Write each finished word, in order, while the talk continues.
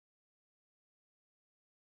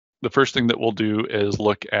the first thing that we'll do is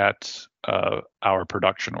look at our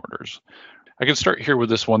production orders. I can start here with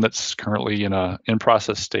this one that's currently in a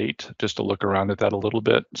in-process state, just to look around at that a little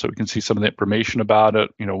bit, so we can see some of the information about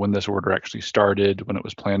it, when this order actually started, when it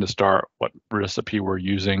was planned to start, what recipe we're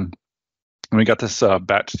using. And we got this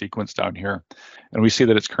batch sequence down here, and we see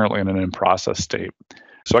that it's currently in an in-process state.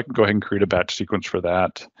 So I can go ahead and create a batch sequence for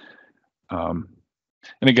that.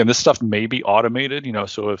 And again, this stuff may be automated,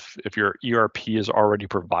 so if your ERP is already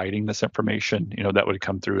providing this information, that would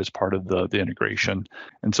come through as part of the integration.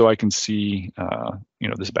 And so I can see,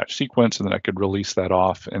 this batch sequence, and then I could release that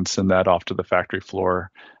off and send that off to the factory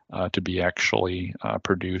floor to be actually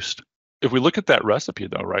produced. If we look at that recipe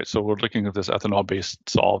though, right, so we're looking at this ethanol-based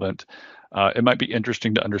solvent, it might be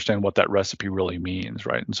interesting to understand what that recipe really means,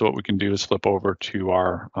 right? And so what we can do is flip over to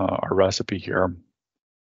our recipe here.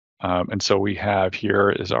 And so we have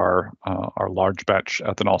here is our large batch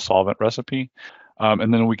ethanol solvent recipe.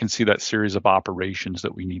 And then we can see that series of operations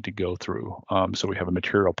that we need to go through. So we have a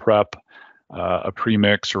material prep, a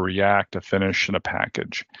premix, a react, a finish, and a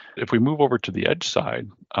package. If we move over to the edge side,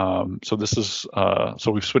 so this is,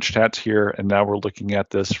 so we've switched hats here, and now we're looking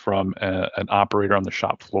at this from an operator on the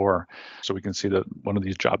shop floor. So we can see that one of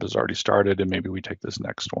these jobs has already started, and maybe we take this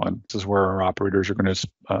next one. This is where our operators are going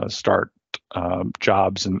to start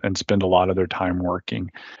jobs and spend a lot of their time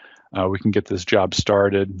working. We can get this job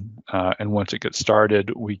started, and once it gets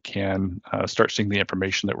started, we can start seeing the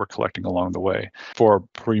information that we're collecting along the way. For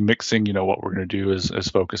pre-mixing, what we're going to do is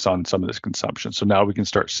focus on some of this consumption. So now we can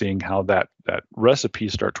start seeing how that recipe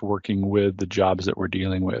starts working with the jobs that we're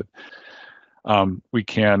dealing with. We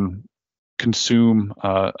can consume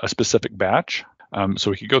a specific batch.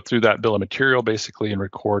 So we could go through that bill of material basically and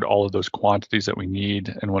record all of those quantities that we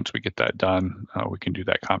need. And once we get that done, we can do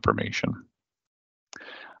that confirmation.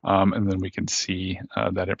 And then we can see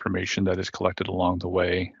that information that is collected along the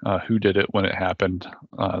way, who did it, when it happened.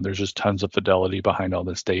 There's just tons of fidelity behind all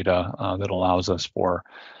this data that allows us for,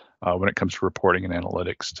 when it comes to reporting and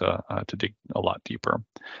analytics, to dig a lot deeper.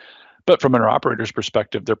 But from an operator's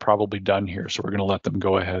perspective, they're probably done here. So we're going to let them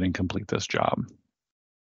go ahead and complete this job.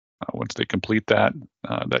 Once they complete that,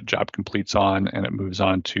 that job completes on, and it moves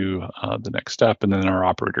on to the next step. And then our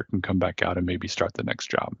operator can come back out and maybe start the next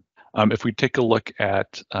job. If we take a look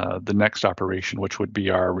at the next operation, which would be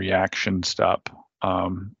our reaction step,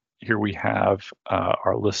 here we have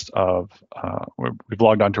our list of, we've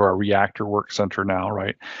logged onto our reactor work center now,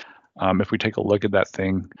 right? If we take a look at that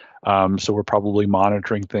thing, so we're probably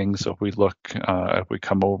monitoring things. So if we look, if we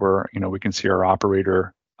come over, we can see our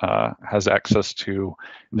operator has access to,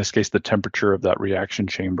 in this case, the temperature of that reaction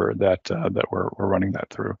chamber that we're running that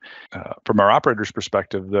through. From our operator's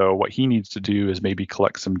perspective, though, what he needs to do is maybe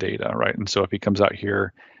collect some data, right? And so if he comes out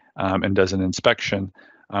here and does an inspection,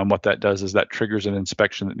 what that does is that triggers an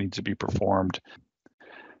inspection that needs to be performed.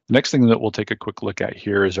 The next thing that we'll take a quick look at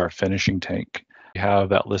here is our finishing tank. We have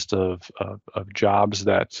that list of jobs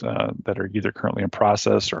that are either currently in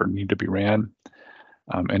process or need to be ran.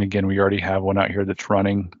 And again, we already have one out here that's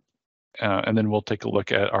running. And then we'll take a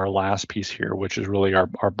look at our last piece here, which is really our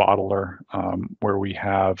bottler, where we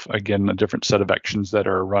have, again, a different set of actions that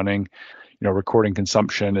are running. Recording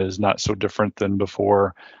consumption is not so different than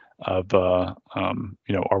before of,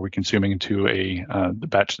 are we consuming into the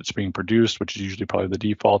batch that's being produced, which is usually probably the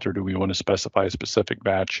default, or do we want to specify a specific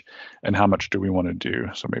batch, and how much do we want to do?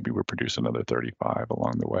 So maybe we produce another 35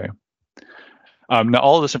 along the way. Now,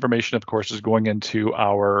 all of this information, of course, is going into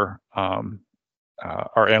our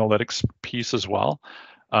analytics piece as well.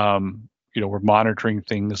 We're monitoring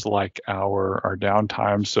things like our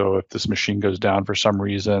downtime. So if this machine goes down for some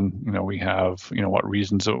reason, we have, what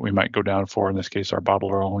reasons that we might go down for. In this case, our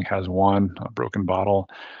bottler only has one, a broken bottle.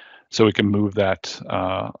 So we can move that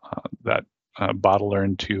bottler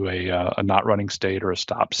into a not running state or a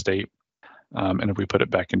stop state. And if we put it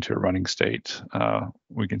back into a running state,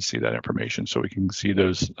 we can see that information. So we can see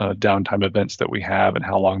those downtime events that we have and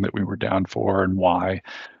how long that we were down for and why.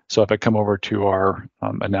 So if I come over to our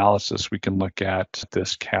analysis, we can look at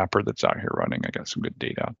this capper that's out here running. I got some good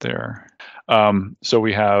data out there. So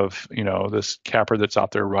we have, this capper that's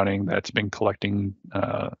out there running that's been collecting,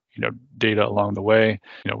 data along the way.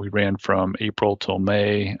 We ran from April till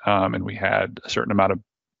May, and we had a certain amount of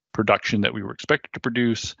production that we were expected to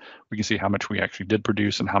produce. We can see how much we actually did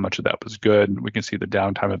produce and how much of that was good. We can see the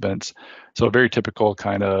downtime events. So a very typical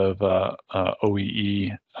kind of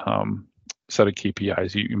OEE set of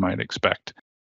KPIs you might expect.